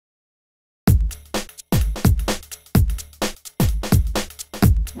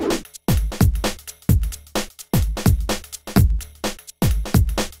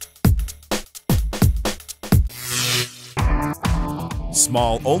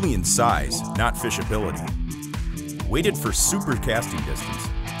Small only in size, not fishability. Weighted for super casting distance,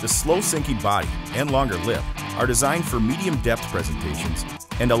 the slow sinking body and longer lip are designed for medium depth presentations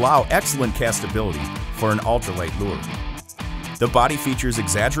and allow excellent castability for an ultralight lure. The body features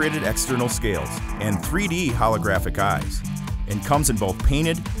exaggerated external scales and 3D holographic eyes, and comes in both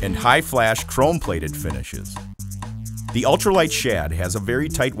painted and high-flash chrome-plated finishes. The ultralight shad has a very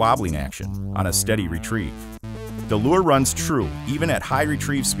tight wobbling action on a steady retrieve. The lure runs true even at high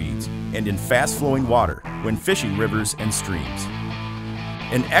retrieve speeds and in fast-flowing water when fishing rivers and streams.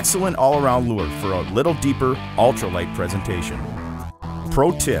 An excellent all-around lure for a little deeper, ultralight presentation.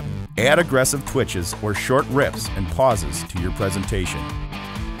 Pro tip: add aggressive twitches or short rips and pauses to your presentation.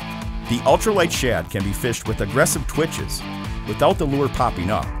 The ultralight shad can be fished with aggressive twitches without the lure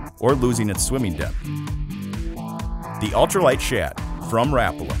popping up or losing its swimming depth. The ultralight shad from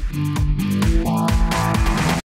Rapala.